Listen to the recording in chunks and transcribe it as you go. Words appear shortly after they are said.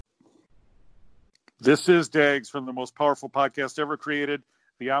This is Dags from the most powerful podcast ever created,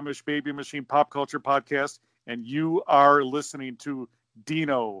 the Amish Baby Machine Pop Culture Podcast, and you are listening to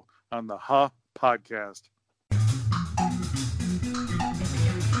Dino on the Podcast.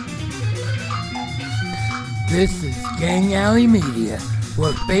 This is Gang Alley Media,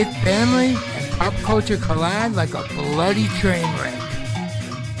 where faith, family, and pop culture collide like a bloody train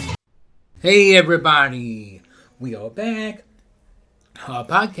wreck. Hey everybody, we are back. Our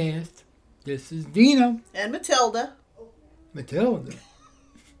podcast. This is Dino. And Matilda. Matilda?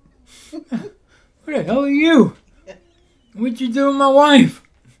 What the hell are you? What you do with my wife?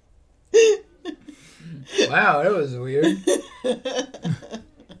 Wow, that was weird.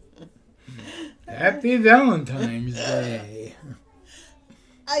 Happy Valentine's Day.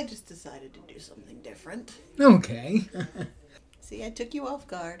 I just decided to do something different. Okay. See, I took you off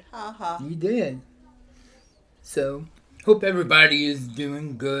guard. Ha ha. You did. So, hope everybody is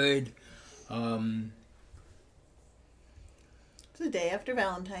doing good. It's the day after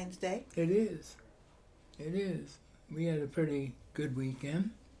Valentine's Day. It is. It is. We had a pretty good weekend.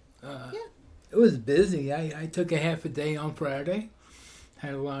 Yeah. It was busy. I took a half a day on Friday.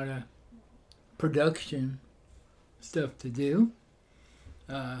 Had a lot of production stuff to do.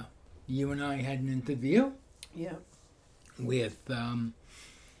 You and I had an interview. Yeah. With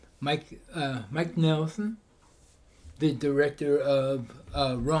Mike Nelson, the director of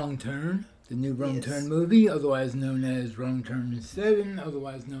Wrong Turn, the new Wrong Turn movie, otherwise known as Wrong Turn 7,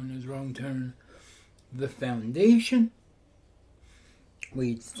 otherwise known as Wrong Turn The Foundation.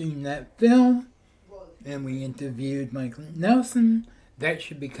 We'd seen that film, and we interviewed Mike Nelson. That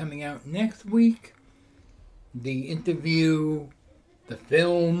should be coming out next week. The interview, the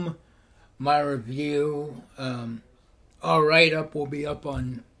film, my review, our write-up will be up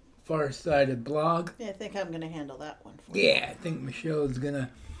on Farsighted blog. Yeah, I think I'm going to handle that one for you. Yeah, I think Michelle's going to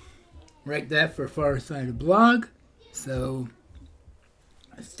write that for Farsighted blog. So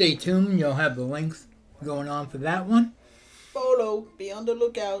stay tuned. You'll have the links going on for that one. Bolo, be on the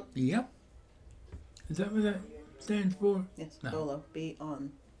lookout. Yep. Is that what that stands for? Yes, No. Bolo, be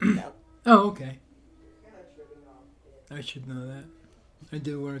on lookout. Oh, okay. I should know that. I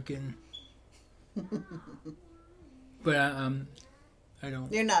do work in... But I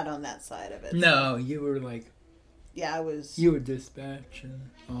don't... You're not on that side of it. No, you were like... Yeah, I was... You were dispatch and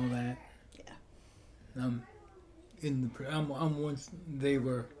all that. Yeah. I'm once they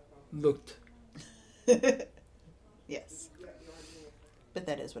were looked. Yes. But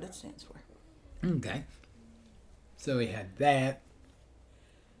that is what it stands for. Okay. So we had that.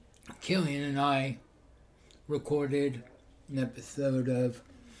 Killian and I recorded an episode of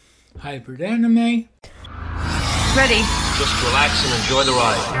Hybrid Anime. Ready. Just relax and enjoy the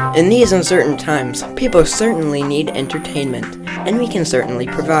ride. In these uncertain times, people certainly need entertainment, and we can certainly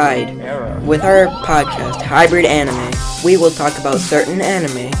provide. With our podcast, Hybrid Anime, we will talk about certain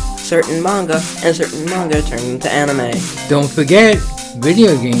anime, certain manga, and certain manga turned into anime. Don't forget,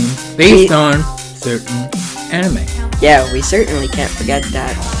 video games based on certain anime. Yeah, we certainly can't forget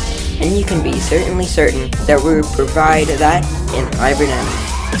that. And you can be certainly certain that we will provide that in Hybrid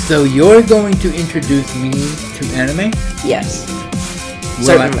Anime. So you're going to introduce me to anime? Yes.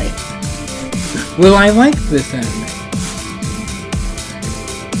 Certainly. Will I like this anime?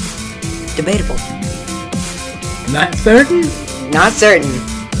 Debatable. Not certain? Not certain.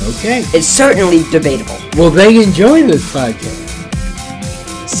 Okay. It's certainly debatable. Will they enjoy this podcast?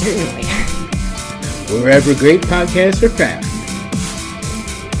 Certainly. Wherever great podcasts are found.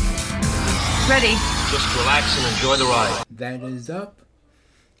 Ready. Just relax and enjoy the ride. That is up.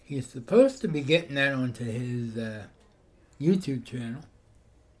 He's supposed to be getting that onto his YouTube channel.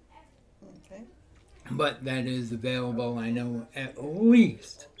 Okay. But that is available, I know, at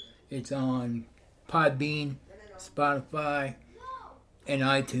least. It's on Podbean, Spotify, and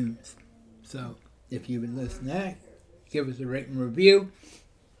iTunes. So, if you would listen to that, give us a rating review.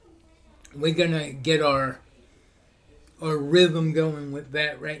 We're going to get our rhythm going with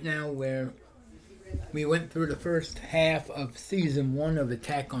that right now, where we went through the first half of Season 1 of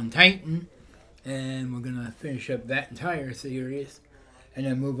Attack on Titan, and we're going to finish up that entire series, and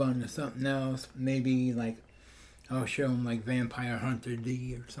then move on to something else. Maybe, like, I'll show him, like, Vampire Hunter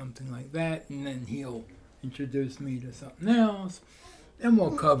D or something like that, and then he'll introduce me to something else, and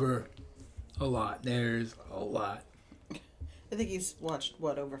we'll cover a lot. There's a lot. I think he's watched,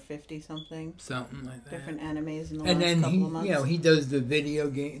 over 50-something? Something like that. Different animes in the And last then couple of months. he does the video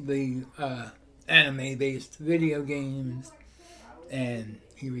game, anime-based video games, and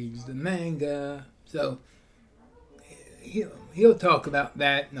he reads the manga. So he'll talk about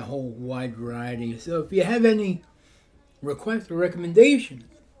that and a whole wide variety. So if you have any requests or recommendations,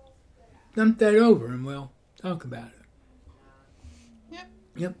 dump that over and we'll talk about it.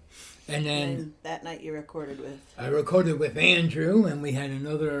 Yep. And then And that night you recorded with. I recorded with Andrew, and we had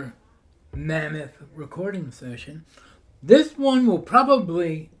another mammoth recording session. This one will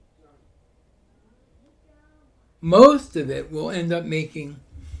probably, most of it will end up making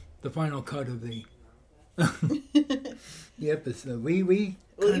the final cut of the the episode. We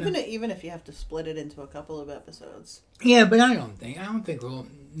Well, kinda, even if you have to split it into a couple of episodes. yeah, but I don't think we'll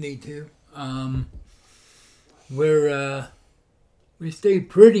need to. We stayed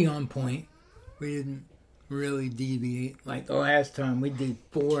pretty on point. We didn't really deviate. Like the last time, we did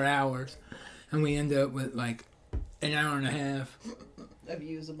 4 hours, and we ended up with like an hour and a half. Of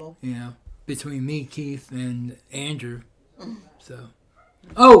usable. Between me, Keith, and Andrew. So,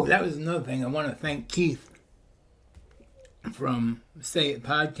 oh, that was another thing. I want to thank Keith from Say It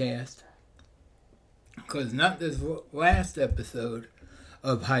Podcast, because not this last episode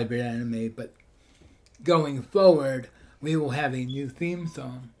of Hybrid Anime, but going forward, we will have a new theme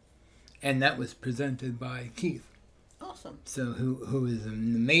song, and that was presented by Keith. Awesome. So, who is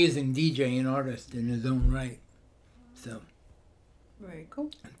an amazing DJ and artist in his own right. So, Very cool.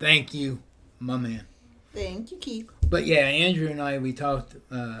 thank you, my man. Thank you, Keith. But yeah, Andrew and I, we talked,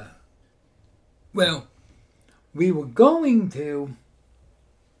 we were going to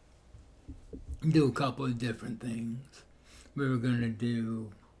do a couple of different things. We were going to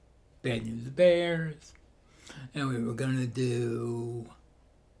do Bad News Bears, and we were going to do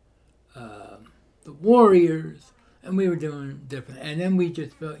The Warriors, and we were doing different. And then we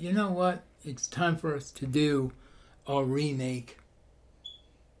just felt, you know what? It's time for us to do our remake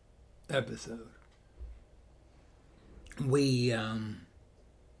episode. We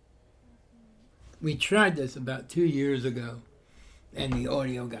tried this about 2 years ago, and the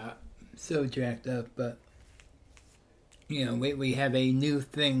audio got so jacked up, but we have a new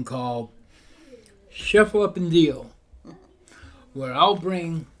thing called Shuffle Up and Deal, where I'll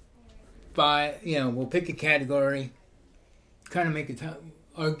bring 5, we'll pick a category, kind of make a top.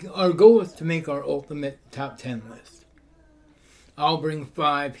 Our goal is to make our ultimate top 10 list. I'll bring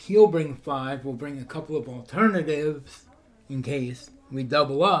 5, he'll bring 5, we'll bring a couple of alternatives in case we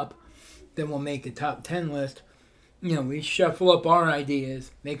double up, then we'll make a top 10 list. We shuffle up our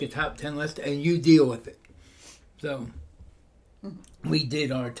ideas, make a top 10 list, and you deal with it. So, we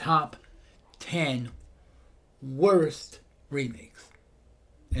did our top 10 worst remakes,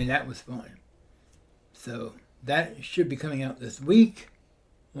 and that was fun. So, that should be coming out this week,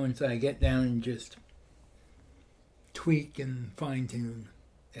 once I get down and just tweak and fine-tune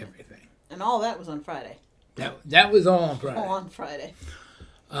everything. And all that was on Friday. That was all on Friday. All on Friday.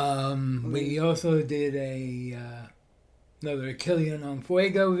 We also did another Killian on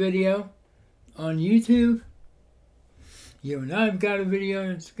Fuego video on YouTube. You and I have got a video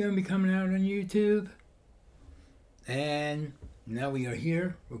that's going to be coming out on YouTube. And now we are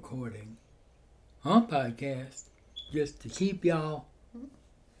here recording on podcast just to keep y'all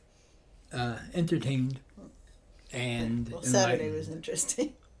entertained and Well, Saturday was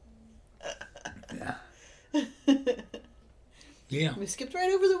interesting. Yeah. We skipped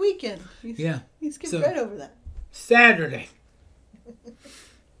right over the weekend. We skipped right over that. Saturday.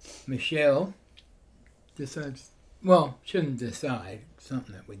 Michelle decides, shouldn't decide, it's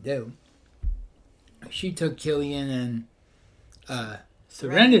something that we do. She took Killian and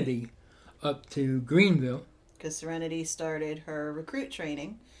Serenity up to Greenville. Because Serenity started her recruit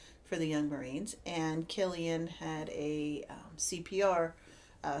training for the Young Marines, and Killian had a CPR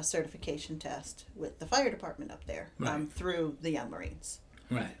certification test with the fire department up there through the Young Marines.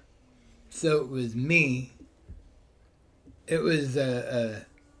 Right. So it was me. It was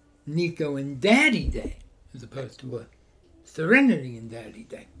Nico and Daddy Day as opposed to a Serenity and Daddy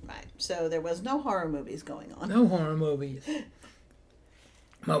Day. Right. So there was no horror movies going on. No horror movies.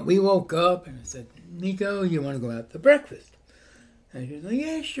 But we woke up and I said, Nico, you want to go out to breakfast? And she was like,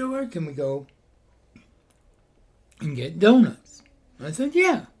 yeah, sure. Can we go and get donuts? I said,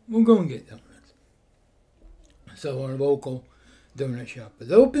 yeah, we'll go and get donuts. So our local donut shop was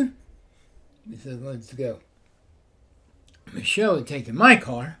open. We said, let's go. Michelle had taken my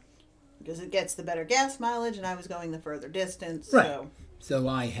car. Because it gets the better gas mileage, and I was going the further distance. Right. So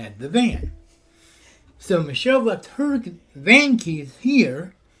I had the van. So Michelle left her van keys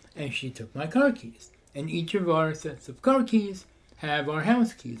here, and she took my car keys. And each of our sets of car keys have our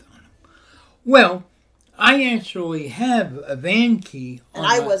house keys on them. Well, I actually have a van key and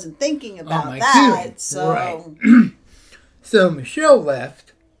I wasn't thinking about my that. key. So Right. So Michelle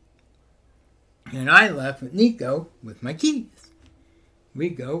left, and I left with Nico with my keys. We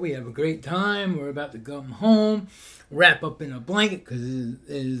go, we have a great time, we're about to come home. wrap up in a blanket because it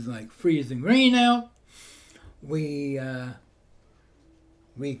is like freezing rain out. We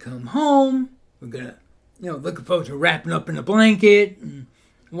come home. We're gonna, looking forward to wrapping up in a blanket and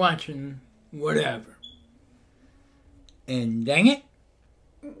watching whatever. And dang it,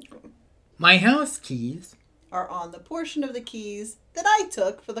 my house keys are on the portion of the keys that I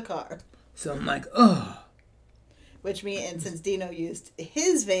took for the car. So I'm like, oh. Which means, and since Dino used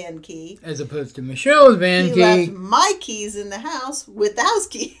his van key, as opposed to Michelle's van key, he left my keys in the house with the house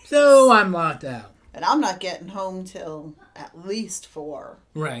key. So I'm locked out. And I'm not getting home till at least 4.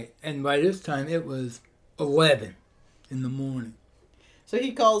 Right. And by this time, it was 11 in the morning. So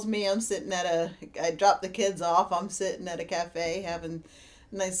he calls me. I'm sitting I dropped the kids off. I'm sitting at a cafe having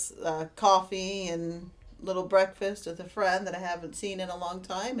nice coffee and little breakfast with a friend that I haven't seen in a long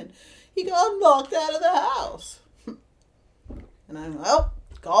time. And he goes, I'm locked out of the house. And I'm,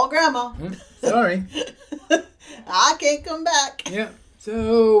 call Grandma. Sorry. I can't come back. Yeah.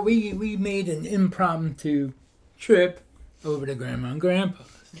 So we made an impromptu trip over to Grandma and Grandpa's,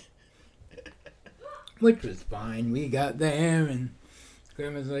 which was fine. We got there and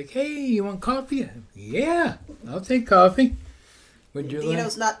Grandma's like, "Hey, you want coffee?" Yeah, I'll take coffee.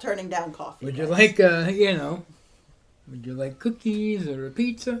 Dino's not turning down coffee. Would you like, would you like cookies or a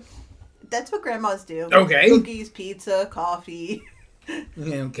pizza? That's what grandmas do. Okay. Cookies, pizza, coffee.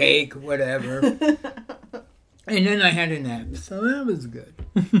 Cake, whatever. And then I had a nap, so that was good.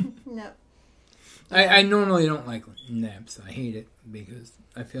 No. I normally don't like naps. I hate it because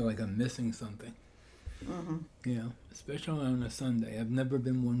I feel like I'm missing something. Mm-hmm. Especially on a Sunday. I've never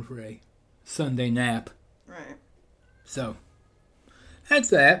been one for a Sunday nap. Right. So, that's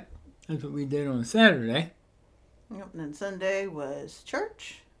that. That's what we did on Saturday. Yep, and then Sunday was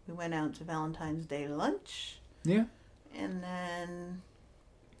church. We went out to Valentine's Day lunch. Yeah. And then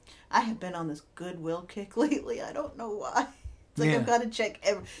I have been on this Goodwill kick lately. I don't know why. It's like I've got to check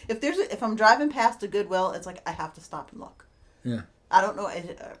if I'm driving past a Goodwill, it's like I have to stop and look. Yeah. I don't know.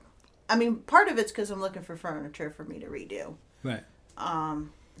 I mean, part of it's because I'm looking for furniture for me to redo. Right.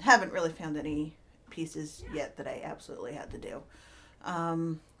 Haven't really found any pieces yet that I absolutely had to do.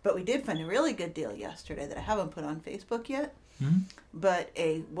 But we did find a really good deal yesterday that I haven't put on Facebook yet. Mm-hmm. But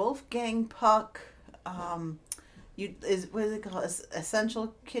a Wolfgang Puck, what is it called?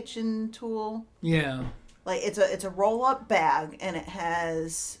 Essential kitchen tool. Yeah. Like it's a roll up bag and it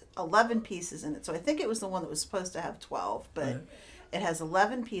has 11 pieces in it. So I think it was the one that was supposed to have 12, but it has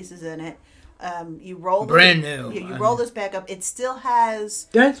 11 pieces in it. You roll brand new. You roll this bag up. It still has.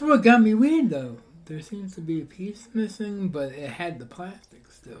 That's what got me weird though. There seems to be a piece missing, but it had the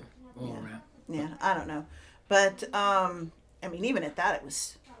plastic still all around. Yeah, I don't know, but I mean, even at that, it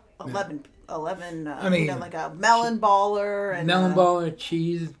was 11. Like a melon baller and melon baller,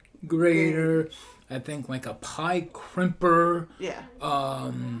 cheese grater. I think like a pie crimper. Yeah.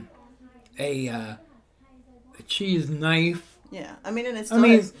 A cheese knife. Yeah, I mean, and it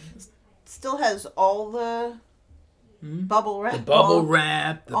still has all the bubble wrap. The bubble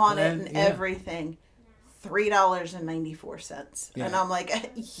wrap on it and everything. $3.94. Yeah. And I'm like,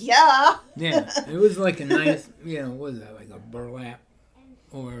 yeah. Yeah, it was like a nice, what was that, like a burlap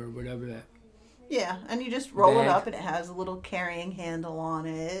or whatever that. Yeah, and you just roll it up and it has a little carrying handle on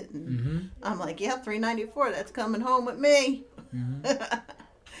it. And I'm like, yeah, $3.94, that's coming home with me. Mm-hmm.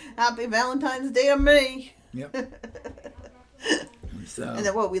 Happy Valentine's Day to me. Yep. So. And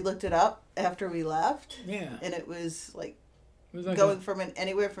then we looked it up after we left. Yeah. And it was like, going from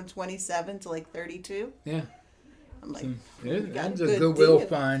anywhere from 27 to like 32. Yeah. I'm like, that's a Goodwill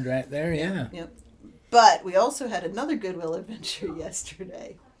find right there, yeah. Yep. But we also had another Goodwill adventure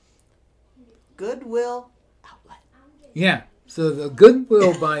yesterday. Goodwill Outlet. Yeah. So the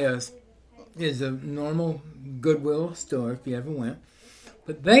Goodwill by us is a normal Goodwill store if you ever went.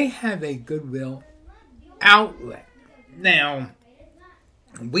 But they have a Goodwill Outlet. Now,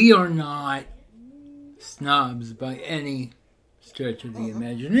 we are not snobs by any stretch of the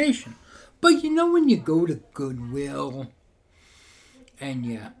imagination. But when you go to Goodwill and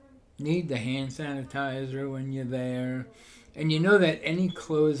you need the hand sanitizer when you're there, and you know that any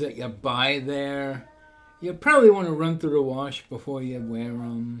clothes that you buy there, you probably want to run through the wash before you wear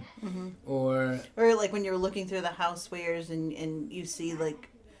them. Mm-hmm. Or like when you're looking through the housewares and you see like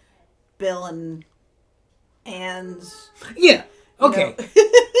Bill and Anne's. Yeah. Okay.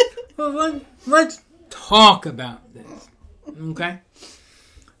 Well, let's talk about this. Okay?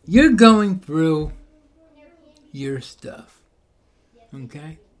 You're going through your stuff.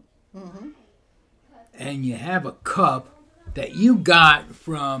 Okay? Mm-hmm. And you have a cup that you got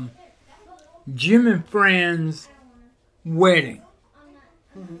from Jim and Fran's wedding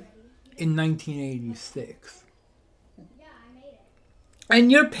in 1986.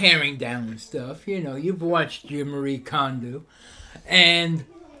 And you're paring down stuff. You know, you've watched Jim Marie Kondo. And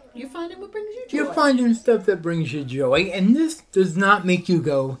You're finding what brings you joy. you're finding stuff that brings you joy. And this does not make you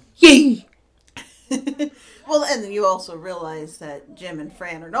go, yay! Well, and then you also realize that Jim and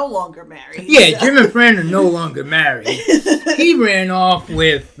Fran are no longer married. Yeah, Jim and Fran are no longer married. He ran off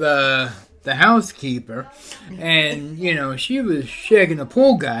with the housekeeper. And, you know, she was shagging a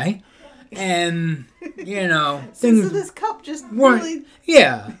pool guy. And, you know, So things this cup just weren't. really...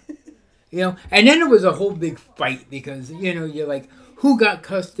 Yeah. You know, and then it was a whole big fight because, you know, you're like, who got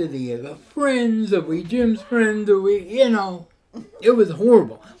custody of the friends? Are we Jim's friends? Are we, you know, it was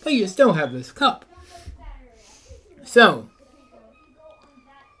horrible. But you still have this cup. So,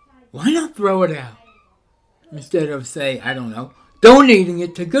 why not throw it out? Instead of, say, I don't know, donating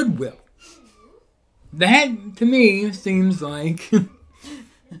it to Goodwill. That, to me, seems like, you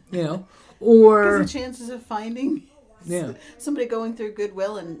know, or... Because the chances of finding somebody going through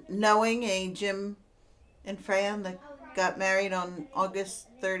Goodwill and knowing a Jim and Fran that got married on August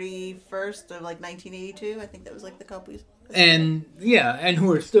 31st of, like, 1982. I think that was, like, the couple. And, yeah, and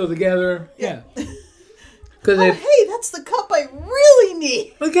who are still together. Yeah. Oh, hey, that's the cup I really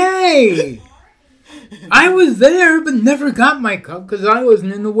need. Okay. I was there, but never got my cup because I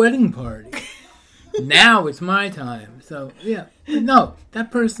wasn't in the wedding party. Now it's my time. So, yeah. But no, that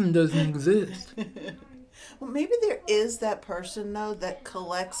person doesn't exist. Well, maybe there is that person, though, that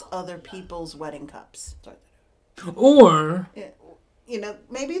collects other people's wedding cups. Or... You know,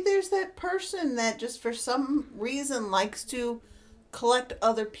 maybe there's that person that just for some reason likes to collect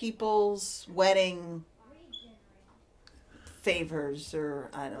other people's wedding favors,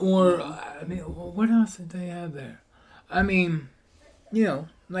 or I don't know. Or, I mean, what else did they have there? I mean, you know,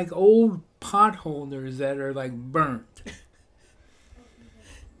 like old pot holders that are like burnt.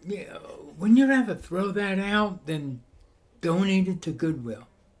 Yeah, wouldn't you rather throw that out than donate it to Goodwill?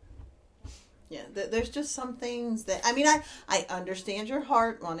 Yeah, there's just some things that, I mean, I understand your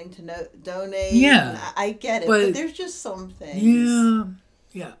heart wanting to donate. Yeah. I get it, but there's just some things.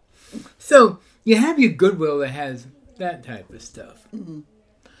 Yeah. So, you have your Goodwill that has that type of stuff. Mm-hmm.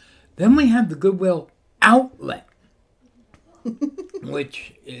 Then we have the Goodwill outlet,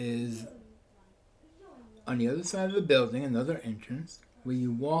 which is on the other side of the building, another entrance, where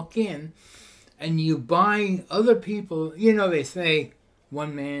you walk in and you buy other people. You know, they say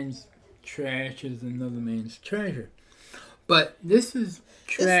one man's trash is another man's treasure. But this is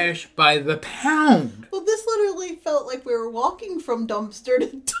trash by the pound. Well, this literally felt like we were walking from dumpster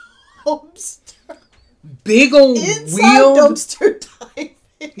to dumpster. Big old wheeled dumpster diving.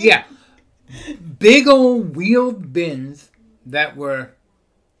 Yeah. Big old wheeled bins that were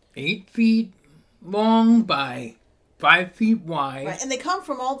 8 feet long by 5 feet wide. Right, and they come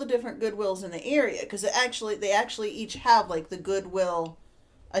from all the different Goodwills in the area because they actually each have like the Goodwill,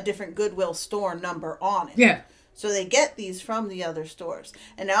 a different Goodwill store number on it. Yeah. So they get these from the other stores.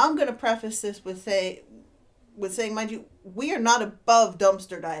 And now I'm going to preface this with saying, mind you, we are not above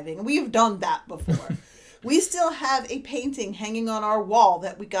dumpster diving. We have done that before. We still have a painting hanging on our wall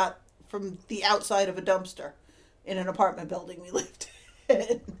that we got from the outside of a dumpster in an apartment building we lived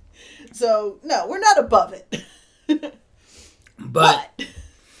in. So, no, we're not above it. But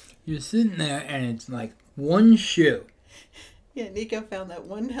you're sitting there and it's like one shoe. Yeah, Nico found that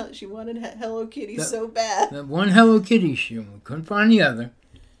one. She wanted Hello Kitty so bad. That one Hello Kitty shoe. We couldn't find the other.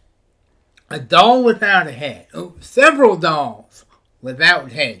 A doll without a head. Oh, several dolls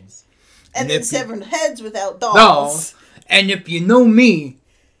without heads. And then several heads without dolls. And if you know me,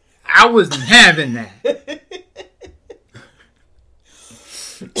 I wasn't having that.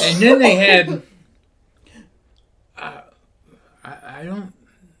 And then they had... I don't...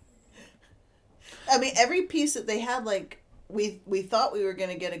 I mean, every piece that they had, like... We thought we were going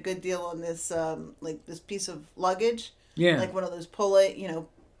to get a good deal on this, like, this piece of luggage. Yeah. Like one of those pulling,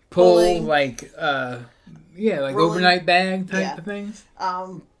 like rolling, overnight bag type of things.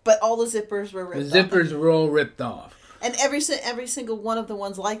 But all the zippers were ripped off. The zippers were all ripped off. And every single one of the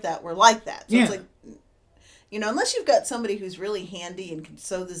ones like that were like that. So it's like, unless you've got somebody who's really handy and can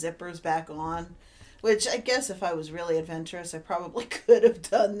sew the zippers back on, which I guess if I was really adventurous, I probably could have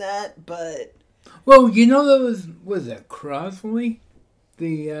done that, but... Well, was that Crosley?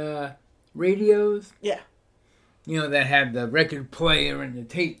 The radios? Yeah. That had the record player and the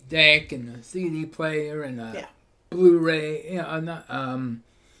tape deck and the CD player and a Blu-ray,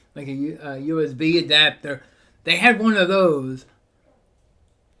 like a USB adapter. They had one of those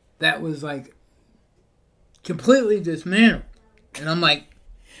that was like completely dismantled. And I'm like,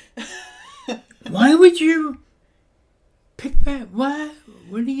 why would you pick that? What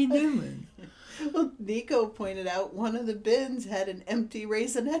are you doing? Well, Nico pointed out one of the bins had an empty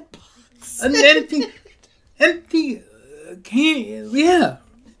Raisinette box. An empty can. Yeah.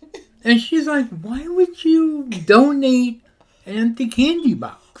 And she's like, why would you donate an empty candy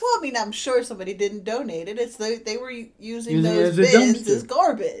box? Well, I mean, I'm sure somebody didn't donate it. It's they were using Using it those as a bins dumpster. as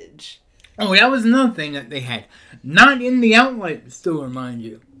garbage. Oh, that was another thing that they had. Not in the outlet store, mind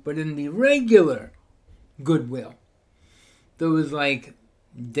you, but in the regular Goodwill. There was like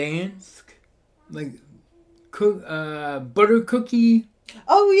Dansk, like butter cookie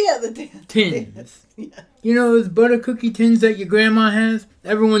Oh yeah, the tins. Yeah. You know those butter cookie tins that your grandma has?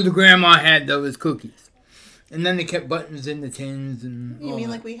 Everyone's grandma had those cookies. And then they kept buttons in the tins and You all mean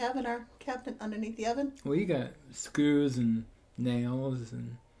that. like we have in our cabinet underneath the oven? Well, you got screws and nails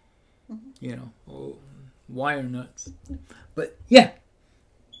and, you know, wire nuts. But, yeah.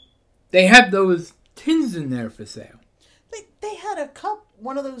 They had those tins in there for sale. They had a cup,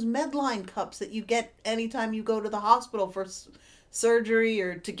 one of those Medline cups that you get anytime you go to the hospital for surgery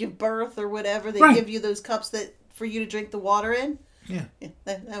or to give birth or whatever. They Right. give you those cups that for you to drink the water in. Yeah.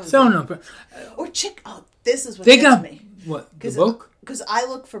 That was So, it. no. Or chick. Oh, this is what They gets got, me. what, the book? Because I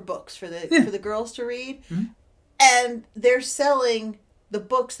look for books for the Yeah. for the girls to read, and they're selling the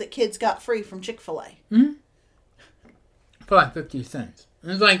books that kids got free from Chick-fil-A. For like 50 cents.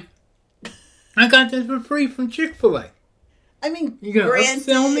 And it's like, I got this for free from Chick-fil-A. I mean, You gonna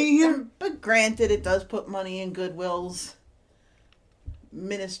upsell me here? But granted, it does put money in Goodwill's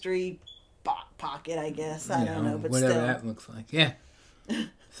ministry pocket, I guess. I don't know, but whatever still. that looks like. Yeah.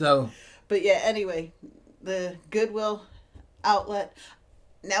 So, But yeah, anyway, the Goodwill outlet.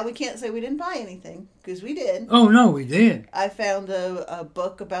 Now we can't say we didn't buy anything, because we did. oh no, we did. I found a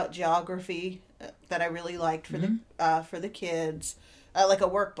book about geography that I really liked for the kids, like a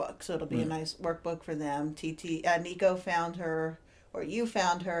workbook. So it'll be a nice workbook for them. Nico found her, or you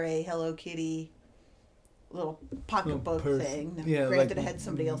found her, a Hello Kitty little pocketbook purse. thing. Now, Yeah, granted, like it had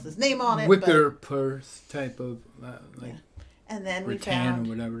somebody else's name on it. Wicker purse type of, like, And then we rattan or found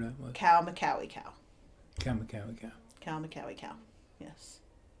whatever that was. Cow Macawy Cow. Cow Macawy Cow. Cow Macawy Cow. Yes.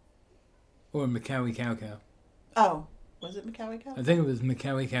 Or Macawy Cow Cow. Oh, was it Macawy Cow? I think it was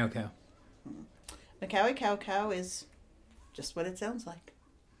Macawy Cow Cow. Macawy Cow Cow is just what it sounds like.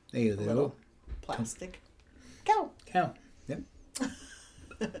 There you Little go. plastic cow. Cow. Yep.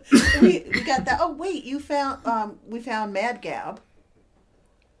 we got that. Oh wait, you found we found Mad Gab.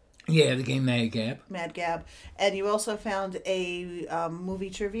 Yeah, the game Mad Gab, and you also found a movie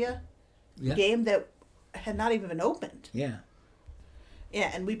trivia Yeah. game that had not even been opened. Yeah.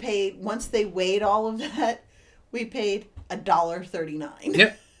 Yeah, and we paid, once they weighed all of that, we paid $1.39.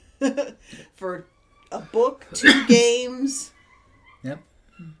 Yep. For a book, 2 games, Yep.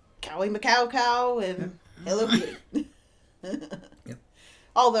 Cowie Macaw Cow, and Hello Kitty. Yep.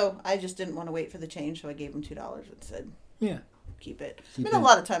 Although I just didn't want to wait for the change, so I gave them $2 and said, Yeah. keep it. Keep I mean, it. a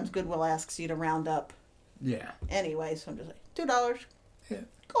lot of times Goodwill asks you to round up Yeah. anyway, so I'm just like, $2. Yeah.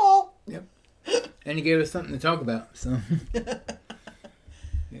 Cool. Yep. And he gave us something to talk about, so.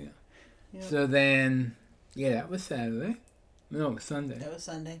 Yeah. Yep. So then, yeah, that was Saturday. No, it was Sunday. That was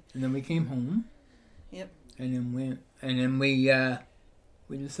Sunday. And then we came home. Yep. And then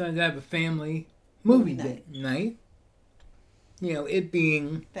we decided to have a family movie night. You know, it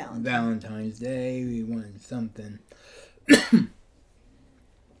being Valentine's Day, we wanted something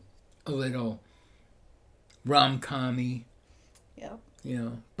a little rom-com-y. Yep. You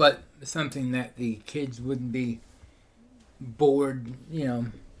know, but something that the kids wouldn't be bored, you know,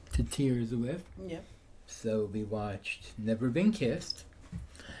 to tears with. Yep. So we watched Never Been Kissed.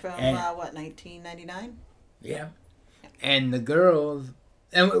 From, 1999? Yeah. And the girls,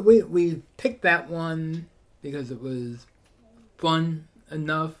 and we picked that one because it was fun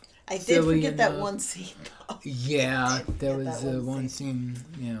enough. I did silly forget enough. that one scene, though. Yeah, there forget was that one scene,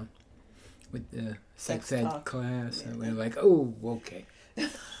 you know, with the sex Sex ed talk. class, and we Yeah. were like, oh, okay.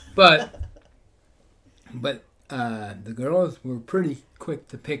 But the girls were pretty quick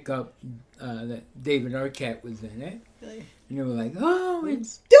to pick up that David Arquette was in it. Really? And they were like, oh,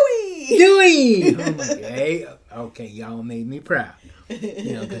 it's Dewey! Dewey! I'm like, hey, okay, y'all made me proud.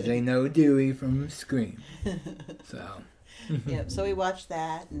 You know, because they know Dewey from Scream. So. Yep, so we watched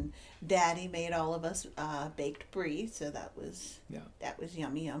that, and Daddy made all of us baked brie, so that was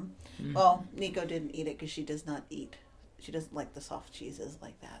yummy yum. Mm-hmm. Well, Nico didn't eat it because she doesn't like the soft cheeses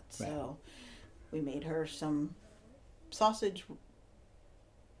like that. So we made her some sausage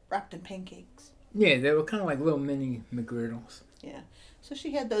wrapped in pancakes. Yeah, they were kind of like little mini McGriddles. Yeah, so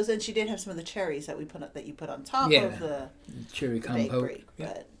she had those, and she did have some of the cherries that you put on top Yeah, of the cherry baked compote. brie. Yeah.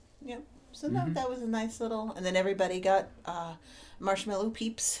 But yep. So that was a nice little, and then everybody got marshmallow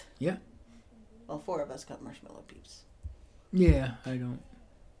peeps. Yeah. Well, 4 of us got Marshmallow Peeps. Yeah, I don't.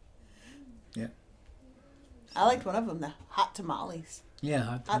 Yeah. I liked one of them, the hot tamales.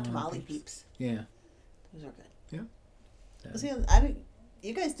 Yeah, Hot tamale peeps. Yeah. Those are good. Yeah. See,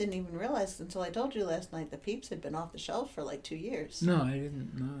 you guys didn't even realize until I told you last night the Peeps had been off the shelf for like 2 years. No, I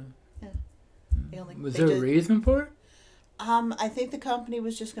didn't know. Was there a reason for it? I think the company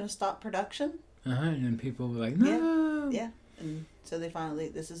was just going to stop production. And then people were like, no. Yeah. And so they finally,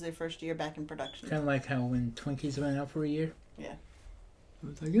 this is their first year back in production. Kind of like how when Twinkies went out for a year. Yeah. It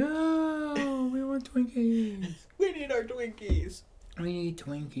was like, oh, we want Twinkies. We need our Twinkies. We need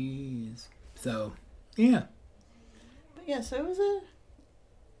Twinkies. So, yeah. But yeah, so it was a...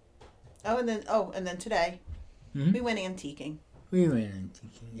 and then today, we went antiquing. We went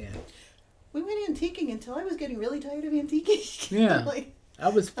antiquing, yeah. We went antiquing until I was getting really tired of antiquing. Yeah. I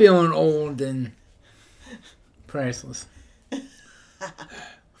was feeling old and priceless.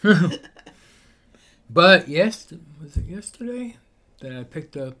 But was it yesterday that I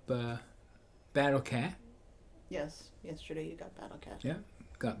picked up Battle Cat? Yes, yesterday you got Battle Cat. Yeah,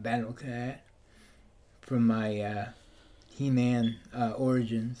 got Battle Cat from my He-Man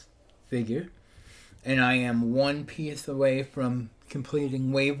Origins figure. And I am one piece away from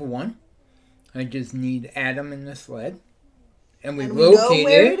completing Wave 1. I just need Adam in the sled. And we've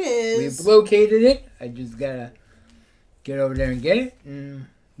located it is. We've located it. I just gotta get over there and get it. And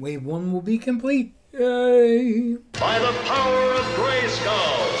Wave 1 will be complete. Yay! By the power of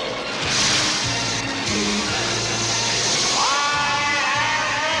Grayskull.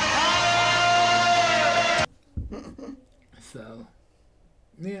 So,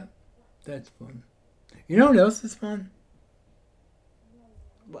 yeah, that's fun. You know what else is fun?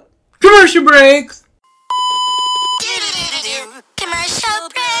 What? Commercial breaks! Commercial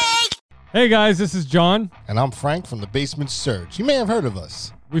break! Hey guys, this is John. And I'm Frank from the Basement Surge. You may have heard of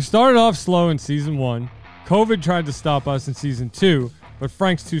us. We started off slow in season 1. COVID tried to stop us in season 2, but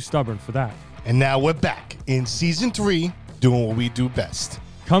Frank's too stubborn for that. And now we're back in season 3, doing what we do best.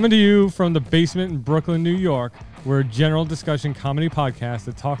 Coming to you from the basement in Brooklyn, New York, we're a general discussion comedy podcast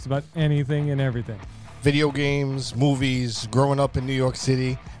that talks about anything and everything. Video games, movies, growing up in New York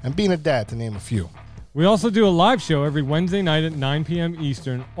City, and being a dad, to name a few. We also do a live show every Wednesday night at 9 p.m.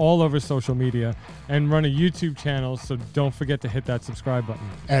 Eastern all over social media and run a YouTube channel, so don't forget to hit that subscribe button.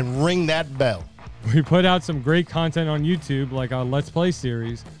 And ring that bell. We put out some great content on YouTube, like our Let's Play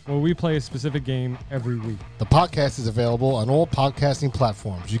series, where we play a specific game every week. The podcast is available on all podcasting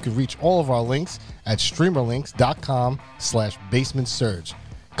platforms. You can reach all of our links at streamerlinks.com/Basement Surge.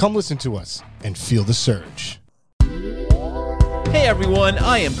 Come listen to us and feel the surge. Hey everyone,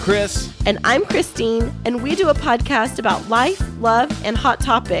 I am Chris. And I'm Christine, and we do a podcast about life, love, and hot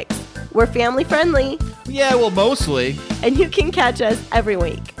topics. We're family friendly. Yeah, well, mostly. And you can catch us every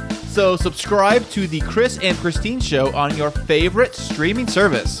week. So subscribe to the Chris and Christine Show on your favorite streaming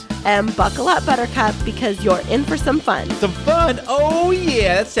service. And buckle up, Buttercup, because you're in for some fun. Some fun? Oh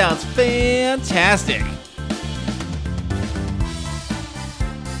yeah, that sounds fantastic.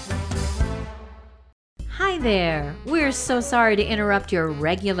 Hi there. We're so sorry to interrupt your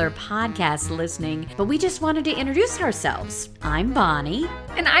regular podcast listening, but we just wanted to introduce ourselves. I'm Bonnie.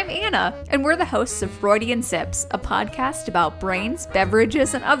 And I'm Anna, and we're the hosts of Freudian Sips, a podcast about brains,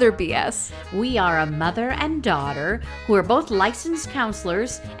 beverages, and other BS. We are a mother and daughter who are both licensed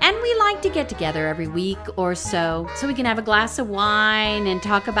counselors, and we like to get together every week or so we can have a glass of wine and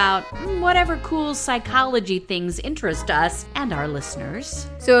talk about whatever cool psychology things interest us and our listeners.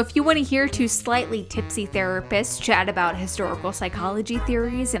 So if you want to hear two slightly tipsy therapists chat about historical psychology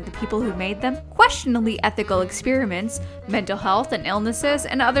theories and the people who made them, questionably ethical experiments, mental health and illnesses,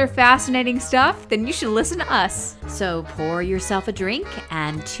 and other fascinating stuff, then you should listen to us. So pour yourself a drink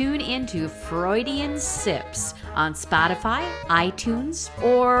and tune into Freudian Sips on Spotify, iTunes,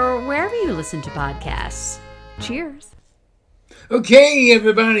 or wherever you listen to podcasts. Cheers. Okay,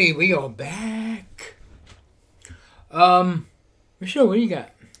 everybody, we are back. Michelle, what do you got?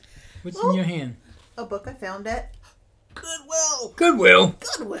 What's in your hand? A book I found at Goodwill. Goodwill,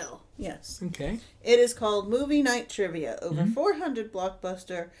 yes. Okay. It is called Movie Night Trivia. Over 400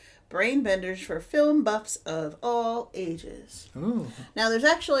 blockbuster brain benders for film buffs of all ages. Oh. Now, there's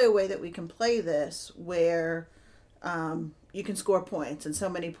actually a way that we can play this where you can score points, and so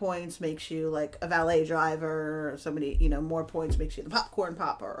many points makes you like a valet driver, or so many, more points makes you the popcorn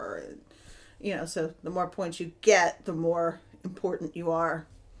popper, so the more points you get, the more important you are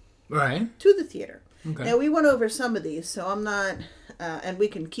to the theater. Okay. Now, we went over some of these, so I'm not, and we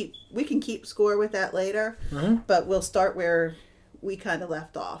can keep score with that later, but we'll start where we kind of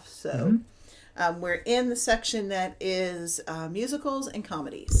left off. So we're in the section that is musicals and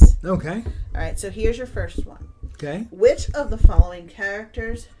comedies. Okay. All right, so here's your first one. Okay. Which of the following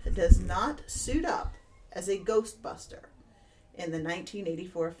characters does not suit up as a Ghostbuster in the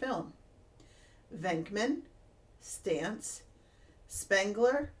 1984 film? Venkman, Stantz,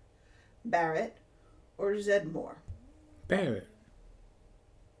 Spengler, Barrett, or Zedmore? Barrett.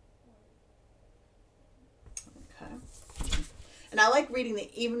 Okay. And I like reading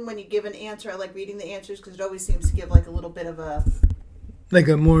even when you give an answer, I like reading the answers because it always seems to give like a little bit of a... Like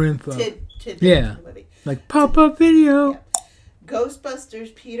a more info. Tidbit yeah. to the movie. Like pop-up video. Yeah.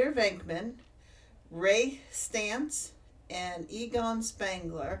 Ghostbusters Peter Venkman, Ray Stantz, and Egon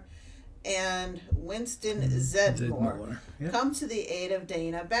Spengler, and Winston Zedmore come to the aid of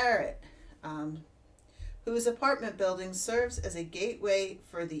Dana Barrett, whose apartment building serves as a gateway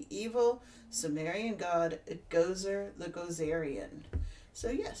for the evil Sumerian god Gozer the Gozerian. So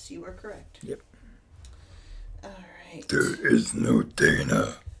yes, you were correct. Yep. All right. There is no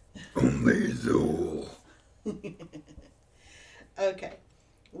Dana, only Zool. Okay.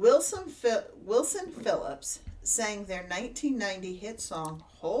 Wilson Phillips sang their 1990 hit song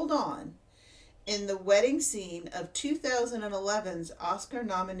Hold On in the wedding scene of 2011's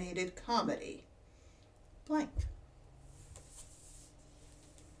Oscar-nominated comedy blank.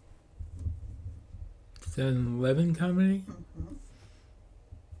 2011 comedy? Mm-hmm.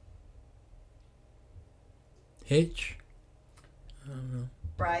 Hitch? I don't know.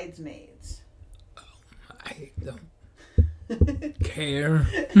 Bridesmaids. Oh, I don't care.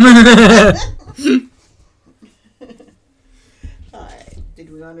 Alright, did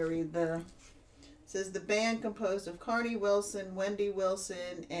we want to read the... It says the band composed of Carney Wilson, Wendy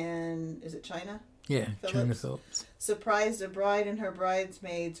Wilson, and is it China? Yeah, China Phillips. Surprised a bride and her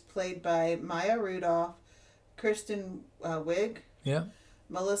bridesmaids, played by Maya Rudolph, Kristen Wiig, yeah,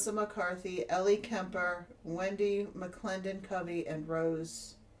 Melissa McCarthy, Ellie Kemper, Wendy McClendon Covey, and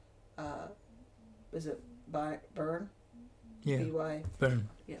Rose. Is it Byrne? Yeah, B-Y. Byrne.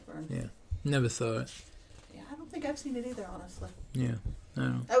 Yeah, Byrne. Yeah, never saw it. Yeah, I don't think I've seen it either, honestly. Yeah, I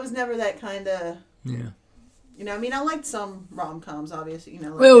don't. I was never that kind of. Yeah. You know, I mean, I liked some rom-coms, obviously. You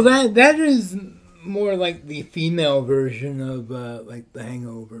know. Like well, that is more like the female version of like The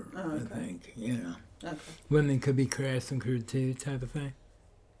Hangover. Oh, okay. I think, you know. Okay. Women could be crass and crude too, type of thing.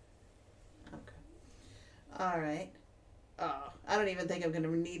 Okay. All right. Oh, I don't even think I'm going to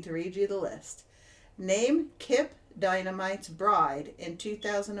need to read you the list. Name Kip Dynamite's bride in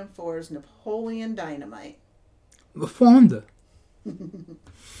 2004's Napoleon Dynamite. LaFonda.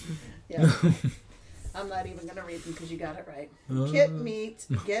 Yeah. I'm not even going to read them because you got it right. Kip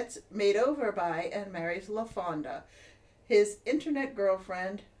gets made over by and marries LaFonda, his internet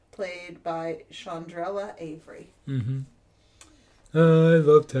girlfriend, played by Chandrella Avery. Mm-hmm. I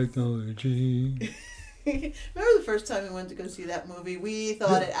love technology. Remember the first time we went to go see that movie? We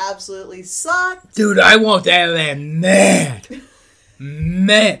thought it absolutely sucked. Dude, I walked out of there mad.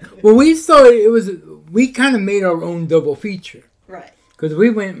 Mad. Well, we saw it. We kind of made our own double feature. Right. Because we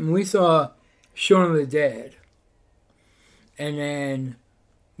went and we saw Shaun of the Dead. And then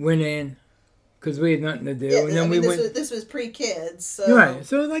went in because we had nothing to do. Yeah, and then this was pre-kids. So. Right.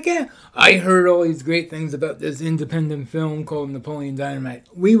 So, like, yeah, I heard all these great things about this independent film called Napoleon Dynamite.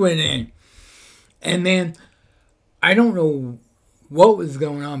 We went in. And man, I don't know what was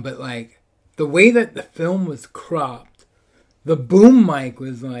going on, but like the way that the film was cropped, the boom mic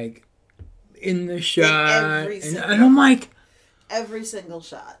was like in the shot, and I'm like, every single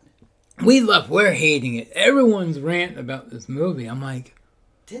shot. We left. We're hating it. Everyone's ranting about this movie. I'm like,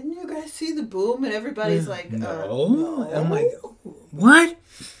 didn't you guys see the boom? And everybody's like, no. I'm like, what?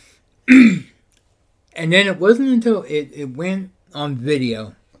 And then it wasn't until it went on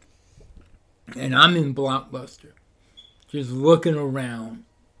video. And I'm in Blockbuster, just looking around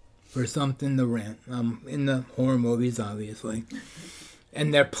for something to rent. I'm in the horror movies, obviously.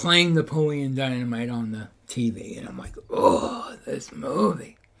 And they're playing Napoleon Dynamite on the TV. And I'm like, oh, this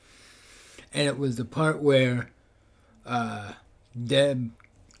movie. And it was the part where Deb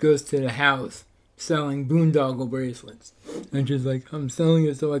goes to the house selling boondoggle bracelets. And she's like, I'm selling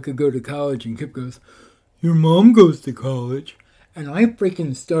it so I could go to college. And Kip goes, your mom goes to college. And I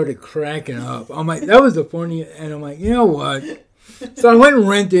freaking started cracking up. I'm like, that was the funny. And I'm like, you know what? So I went and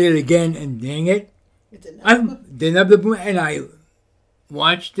rented it again, and dang it, I didn't have the boom. And I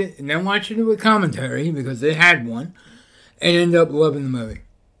watched it, and then watched it with commentary because it had one, and ended up loving the movie.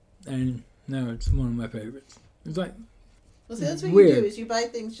 And now it's one of my favorites. It's like, well, see, that's what weird. You do is you buy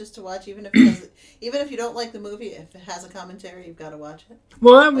things just to watch, even if you don't like the movie. If it has a commentary, you've got to watch it.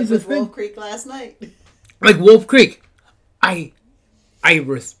 Well, that was like the with thing. Wolf Creek last night. Like Wolf Creek, I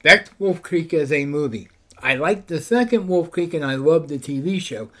respect Wolf Creek as a movie. I liked the second Wolf Creek, and I loved the TV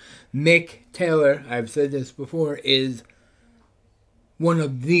show. Mick Taylor, I've said this before, is one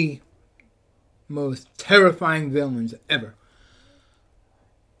of the most terrifying villains ever.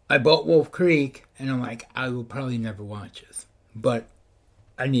 I bought Wolf Creek, and I'm like, I will probably never watch this, but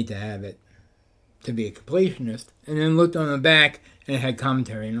I need to have it to be a completionist. And then looked on the back, and it had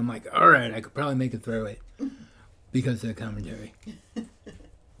commentary, and I'm like, all right, I could probably make it through it because of the commentary.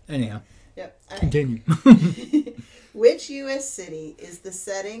 Anyhow, yep. Continue. Which U.S. city is the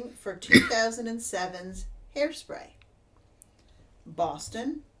setting for 2007's Hairspray?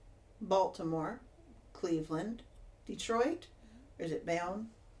 Boston, Baltimore, Cleveland, Detroit, or is it Bayonne?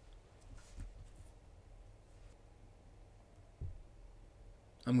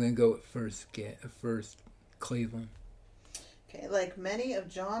 I'm going to go with first Cleveland. Okay, like many of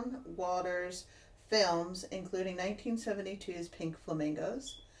John Waters' films, including 1972's Pink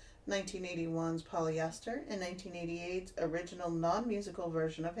Flamingos, 1981's Polyester, and 1988's original non-musical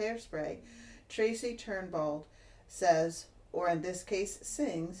version of Hairspray, Tracy Turnbull says, or in this case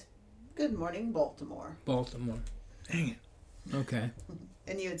sings, "Good Morning, Baltimore." Baltimore. Dang it. Okay.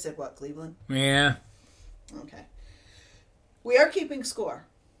 And you had said what, Cleveland? Yeah. Okay. We are keeping score.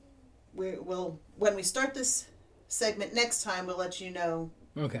 We'll when we start this segment next time, we'll let you know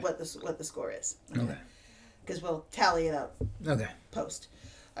what the score is. Okay. Because we'll tally it up. Okay. Post.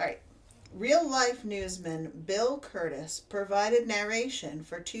 All right. Real-life newsman Bill Curtis provided narration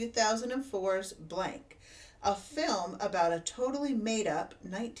for 2004's Blank, a film about a totally made-up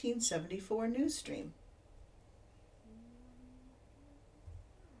 1974 news stream.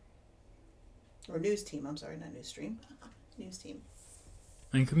 Or news team, I'm sorry, not news stream. News team.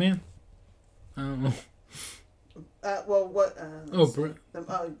 Anchorman? I don't know. Well, what? What?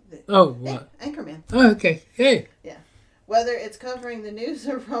 Anchorman. Oh, okay. Hey. Yeah. Whether it's covering the news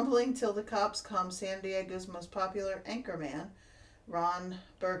or rumbling till the cops come, San Diego's most popular anchorman, Ron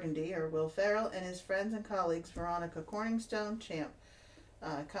Burgundy, or Will Ferrell, and his friends and colleagues, Veronica Corningstone, Champ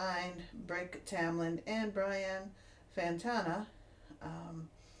Kind, Brick Tamland, and Brian Fantana,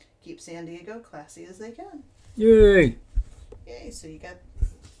 keep San Diego classy as they can. Yay! Yay, so you got...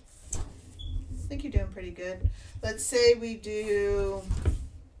 I think you're doing pretty good. Let's say we do...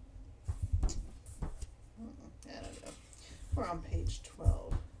 I don't know. We're on page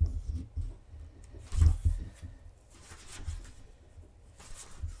 12.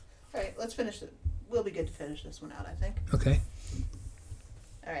 Alright, let's finish it. We'll be good to finish this one out, I think. Okay.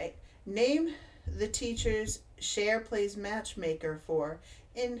 Alright. Name the teachers Cher plays matchmaker for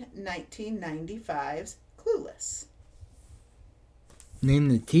in 1995's Clueless. Name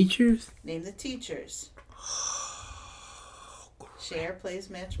the teachers? Name the teachers. Cher plays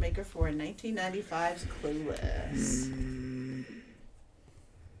matchmaker for in 1995's Clueless.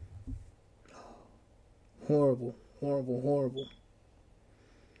 Horrible, horrible, horrible.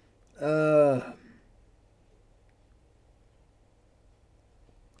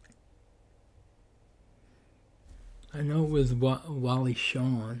 I know it was Wally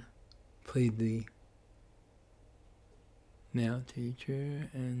Shawn played the now teacher,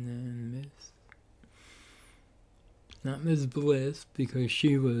 and then not Miss Bliss, because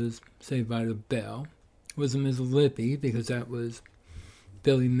she was Saved by the Bell. It wasn't Miss Lippy, because that was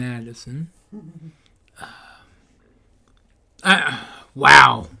Billy Madison.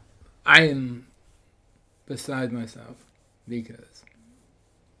 Wow. I am beside myself, because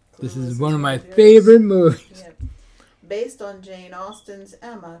this is one of my favorite movies. Yep. Based on Jane Austen's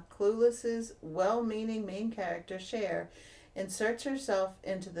Emma, Clueless's well-meaning main character, Cher, inserts herself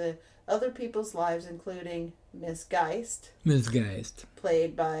into the other people's lives, including Miss Geist,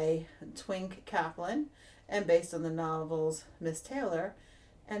 played by Twink Kaplan, and based on the novels Miss Taylor,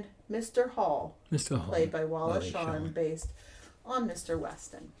 and Mr. Hall, played by Wallace Shawn, based on Mr.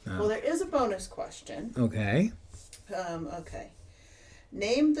 Weston. Well, there is a bonus question. Okay. Okay.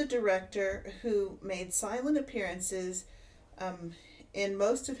 Name the director who made silent appearances in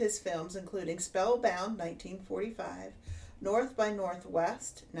most of his films, including Spellbound, 1945, North by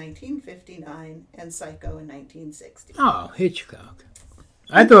Northwest, 1959, and Psycho in 1960. Oh, Hitchcock.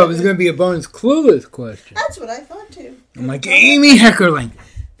 I thought it was going to be a bonus Clueless question. That's what I thought, too. I'm like, Amy Heckerling.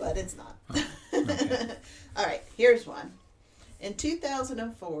 But it's not. Oh, okay. All right, here's one. In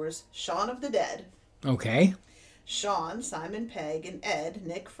 2004's Shaun of the Dead. Okay. Sean, Simon Pegg, and Ed,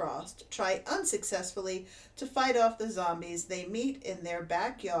 Nick Frost, try unsuccessfully to fight off the zombies they meet in their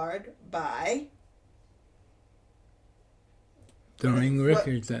backyard by... Throwing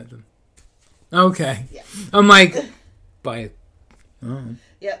records at them. Okay. Yeah. I'm like, by Oh.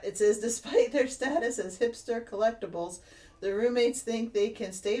 Yeah, it says, despite their status as hipster collectibles, the roommates think they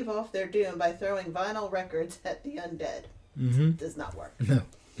can stave off their doom by throwing vinyl records at the undead. Mm-hmm. Does not work. No.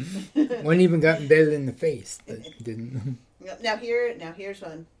 One even got embedded in the face, but didn't. Now here's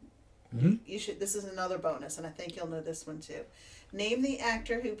one. Mm-hmm. You should. This is another bonus, and I think you'll know this one too. Name the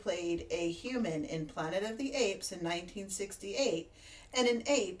actor who played a human in Planet of the Apes in 1968, and an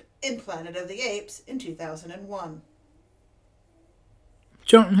ape in Planet of the Apes in 2001.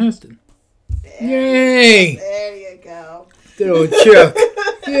 Charlton Heston. Yay! There you go. Good old Chuck.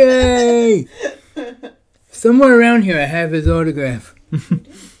 Yay! Somewhere around here I have his autograph.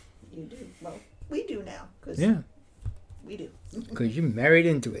 You do. Well, we do now. Yeah. We do. Because you married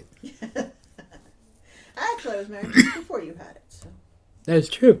into it. Actually, I was married before you had it. So. That's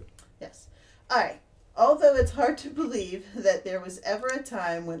true. Yes. All right. Although it's hard to believe that there was ever a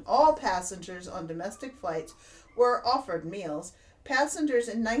time when all passengers on domestic flights were offered meals, passengers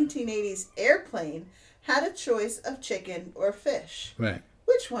in 1980's airplane had a choice of chicken or fish. Right.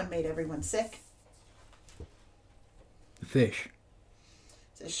 Which one made everyone sick? The fish.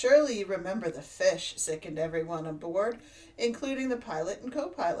 So surely you remember the fish sickened everyone aboard, including the pilot and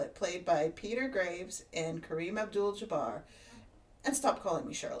co-pilot, played by Peter Graves and Kareem Abdul-Jabbar. And stop calling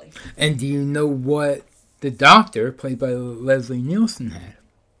me Shirley. And do you know what the doctor, played by Leslie Nielsen, had?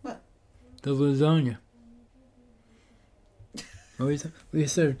 What? The lasagna. We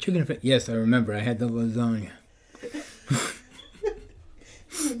served chicken and fish. Yes, I remember. I had the lasagna.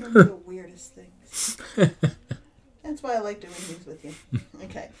 You remember the weirdest things. That's why I like doing these with you.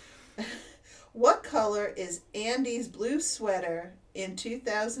 Okay. What color is Andy's blue sweater in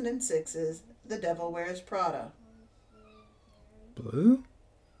 2006's The Devil Wears Prada? Blue?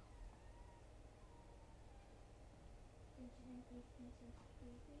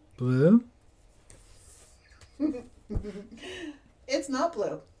 Blue? It's not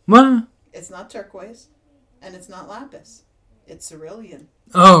blue. What? It's not turquoise. And it's not lapis. It's cerulean.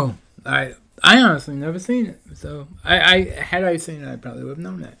 Oh, I honestly never seen it. So had I seen it, I probably would have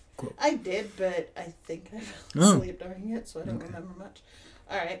known that quote. I did, but I think I fell asleep during it, so I don't remember much.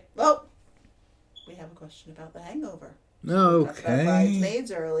 All right. Well, we have a question about The Hangover. Okay. We talked about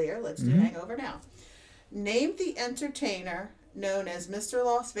Bridesmaids earlier. Let's do Hangover now. Name the entertainer known as Mr.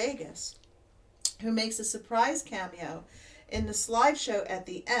 Las Vegas who makes a surprise cameo in the slideshow at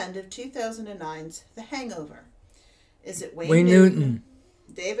the end of 2009's The Hangover. Is it Wayne Newton,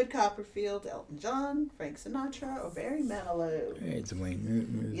 David Copperfield, Elton John, Frank Sinatra, or Barry Manilow? It's Wayne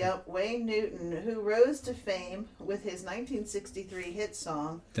Newton. Yep, Wayne Newton, who rose to fame with his 1963 hit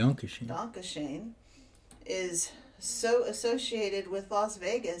song, Dankeschön, is so associated with Las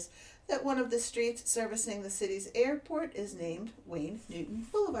Vegas that one of the streets servicing the city's airport is named Wayne Newton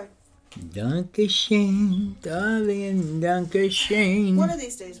Boulevard. Dankeschön, darling, Dankeschön. One of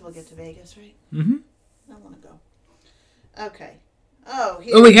these days we'll get to Vegas, right? Mm-hmm. I want to go. Okay. Oh,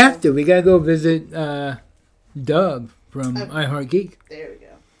 we have to. We gotta go visit Doug from iHeartGeek. There we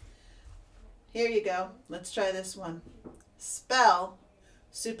go. Here you go. Let's try this one. Spell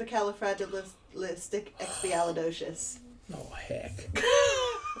supercalifragilisticexpialidocious. Oh, heck.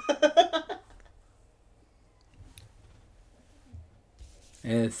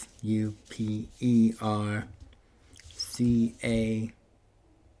 SUPERCALLA?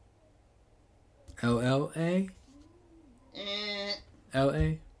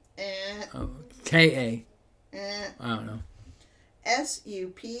 LA? Oh, KA. I don't know.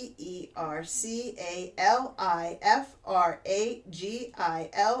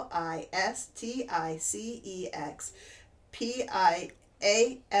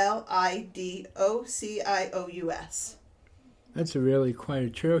 That's really quite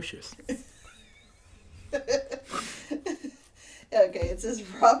atrocious. Okay, it says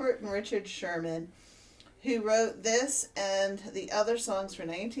Robert and Richard Sherman, who wrote this and the other songs for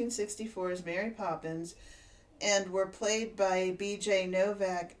 1964's Mary Poppins, and were played by B.J.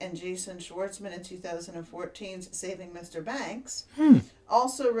 Novak and Jason Schwartzman in 2014's Saving Mr. Banks.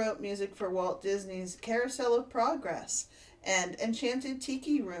 Also wrote music for Walt Disney's Carousel of Progress and Enchanted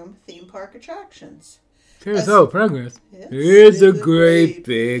Tiki Room theme park attractions. Carousel of Progress? Yes. It's a great,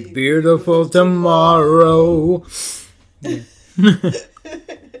 big, beautiful tomorrow. And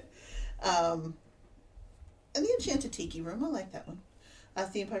the Enchanted Tiki Room, I like that one.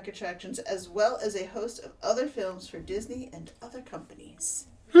 Theme park attractions, as well as a host of other films for Disney and other companies.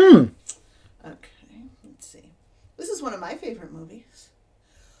 Okay, let's see. This is one of my favorite movies.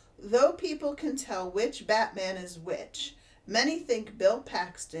 Though people can tell which Batman is which, many think Bill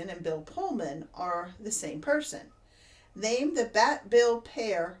Paxton and Bill Pullman are the same person. Name the Bat-Bill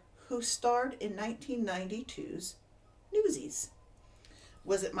pair who starred in 1992's Newsies.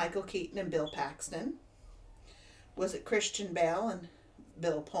 Was it Michael Keaton and Bill Paxton? Was it Christian Bale and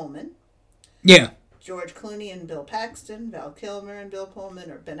Bill Pullman? Yeah. George Clooney and Bill Paxton, Val Kilmer and Bill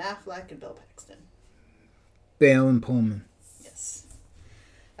Pullman, or Ben Affleck and Bill Paxton? Bale and Pullman. Yes.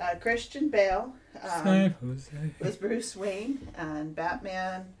 Christian Bale was Bruce Wayne, and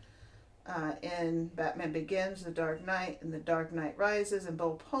Batman in Batman Begins, The Dark Knight, and The Dark Knight Rises, and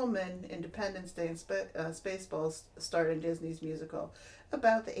Bill Pullman, Independence Day and Spaceballs, starred in Disney's musical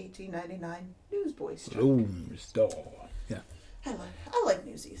about the 1899 Newsboy Strike. Lone Star. Yeah. I like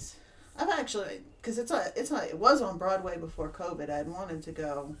Newsies. I've actually, because it was on Broadway before COVID. I'd wanted to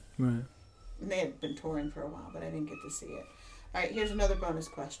go. Right. And they had been touring for a while, but I didn't get to see it. All right, here's another bonus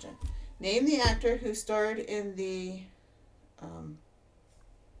question. Name the actor who starred in the,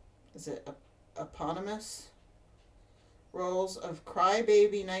 eponymous roles of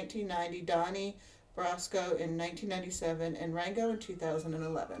Crybaby 1990, Donnie Brasco in 1997, and Rango in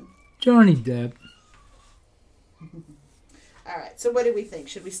 2011. Johnny Depp. All right, so what do we think?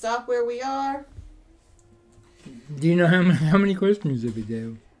 Should we stop where we are? Do you know how many questions did we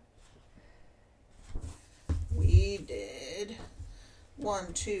do? We did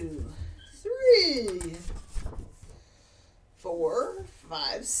 1, 2, 3, 4,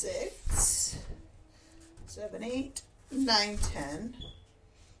 5, 6, 7, 8, 9, 10,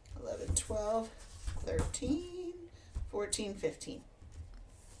 11, 12, 13, 14, 15.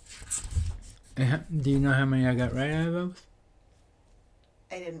 Do you know how many I got right out of those?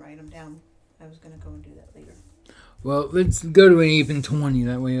 I didn't write them down. I was going to go and do that later. Well, let's go to an even 20.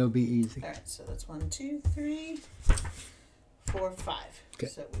 That way it'll be easy. All right, so that's 1, 2, 3, 4, 5. Okay.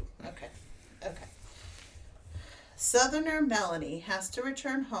 So, okay. Southerner Melanie has to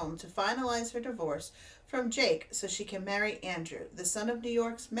return home to finalize her divorce from Jake so she can marry Andrew, the son of New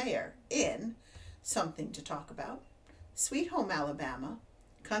York's mayor, in Something to Talk About, Sweet Home Alabama,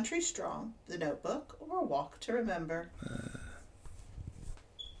 Country Strong, The Notebook, or Walk to Remember.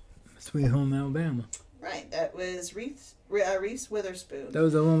 Sweet Home Alabama. Right, that was Reese Witherspoon. That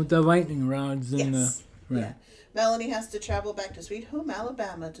was the one with the lightning rods and yes. Right. Yeah. Melanie has to travel back to Sweet Home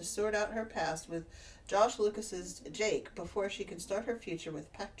Alabama to sort out her past with Josh Lucas's Jake before she can start her future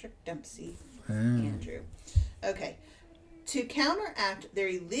with Patrick Dempsey Andrew. Okay. To counteract their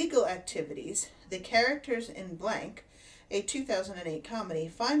illegal activities, the characters in Blank, a 2008 comedy,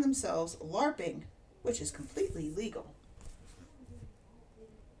 find themselves LARPing, which is completely legal.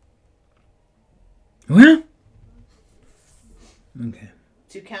 What? Okay.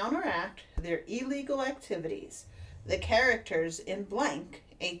 To counteract their illegal activities, the characters in Blank,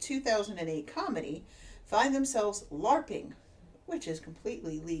 a 2008 comedy, find themselves LARPing, which is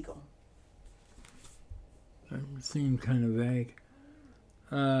completely legal. That seemed kind of vague.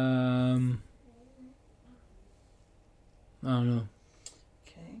 I don't know.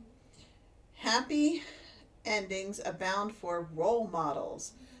 Okay. Happy endings abound for role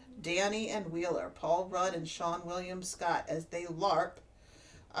models. Danny and Wheeler, Paul Rudd and Sean William Scott as they LARP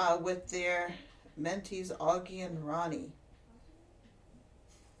with their mentees Augie and Ronnie.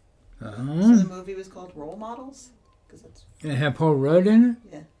 So the movie was called Role Models? It had Paul Rudd in it?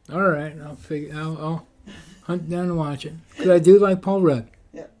 Yeah. All right, I'll hunt down and watch it. Because I do like Paul Rudd.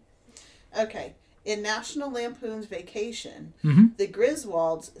 Yeah. Okay. In National Lampoon's Vacation, Mm-hmm. the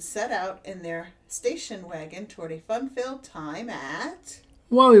Griswolds set out in their station wagon toward a fun-filled time at...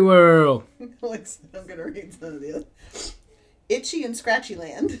 Wally World. I'm going to read some of these. Itchy and Scratchy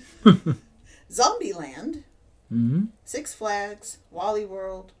Land. Zombie Land. Mm-hmm. Six Flags. Wally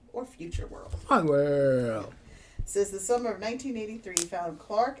World. Or Future World. Wally World. It says the summer of 1983 found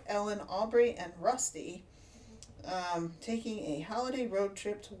Clark, Ellen, Aubrey, and Rusty taking a holiday road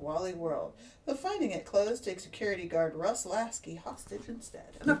trip to Wally World. But finding it closed, take security guard Russ Lasky hostage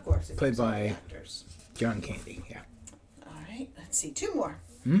instead. And of course, it played was all by actors. John Candy, yeah. All right, let's see. 2 more.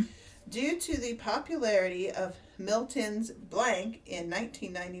 Hmm? Due to the popularity of Milton's Blank in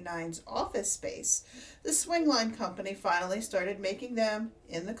 1999's Office Space, the Swingline Company finally started making them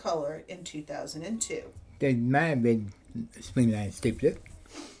in the color in 2002. They might have been Swingline Stapler.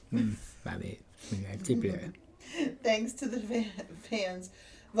 Swingline Stapler. Thanks to the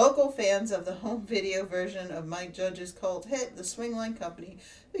vocal fans of the home video version of Mike Judge's cult hit, the Swingline Company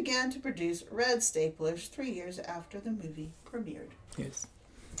began to produce red staplers 3 years after the movie premiered. Yes.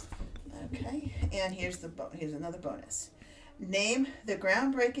 Okay, and here's another bonus. Name the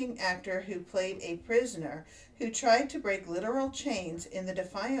groundbreaking actor who played a prisoner who tried to break literal chains in The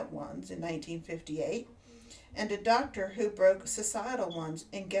Defiant Ones in 1958, and a doctor who broke societal ones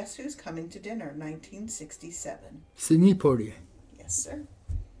in Guess Who's Coming to Dinner 1967. Sidney Poitier. Yes, sir.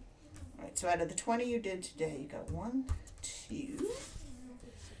 All right, so out of the 20 you did today, you got 1, 2,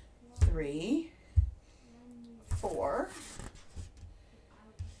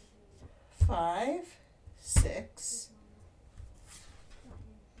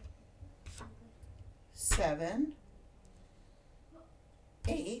 7,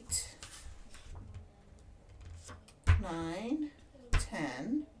 8, 9,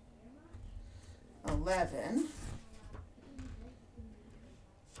 10, 11,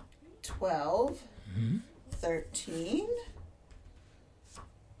 12, 13,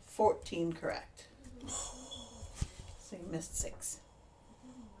 14 correct. So you missed 6.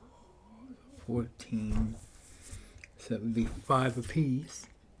 14. So that would be 5 apiece.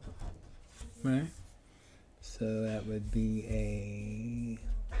 Right? So that would be a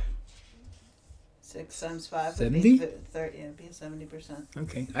 6 times 5 70? would be 30. It would be a 70%.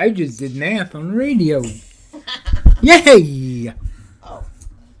 Okay. I just did math on the radio. Yay! Oh.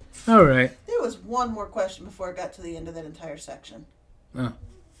 All right. There was one more question before I got to the end of that entire section. Oh.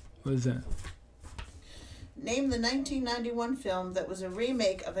 What is that? Name the 1991 film that was a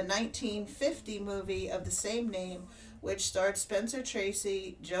remake of a 1950 movie of the same name, which starred Spencer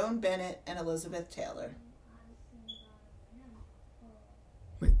Tracy, Joan Bennett, and Elizabeth Taylor.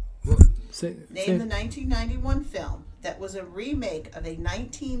 Wait, what? Name the 1991 film that was a remake of a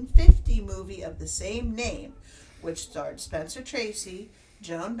 1950 movie of the same name, which starred Spencer Tracy,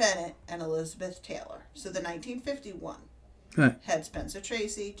 Joan Bennett, and Elizabeth Taylor. So the 1951 had Spencer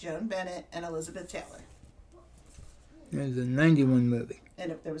Tracy, Joan Bennett, and Elizabeth Taylor. There's a 91 movie.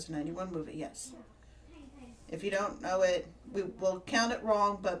 And if there was a 91 movie, yes. If you don't know it, we will count it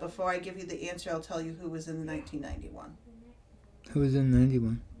wrong, but before I give you the answer, I'll tell you who was in the 1991. Who was in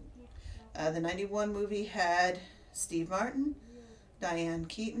 91? The 91 movie had Steve Martin, Diane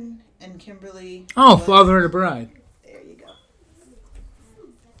Keaton, and Kimberly. Oh, Father of the Bride. There you go.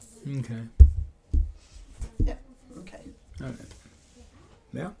 Okay. Yeah, okay. All right.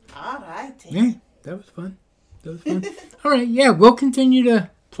 Yeah. All right. Yeah, that was fun. All right, yeah, we'll continue to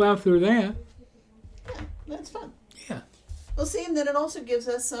plow through that. Yeah, that's fun. Yeah. Well, seeing that it also gives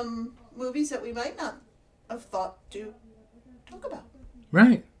us some movies that we might not have thought to talk about.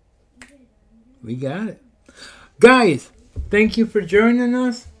 Right. We got it. Guys, thank you for joining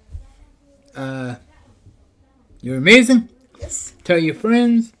us. You're amazing. Yes. Tell your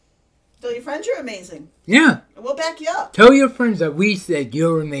friends. Tell your friends you're amazing. Yeah. And we'll back you up. Tell your friends that we said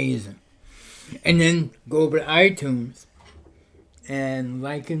you're amazing. And then go over to iTunes and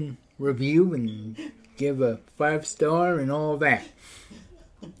like and review and give a 5-star and all that.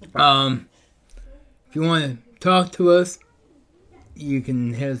 If you want to talk to us, you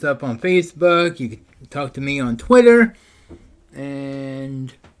can hit us up on Facebook. You can talk to me on Twitter.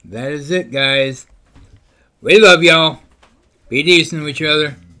 And that is it, guys. We love y'all. Be decent to each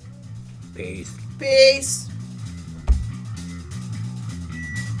other. Peace. Peace.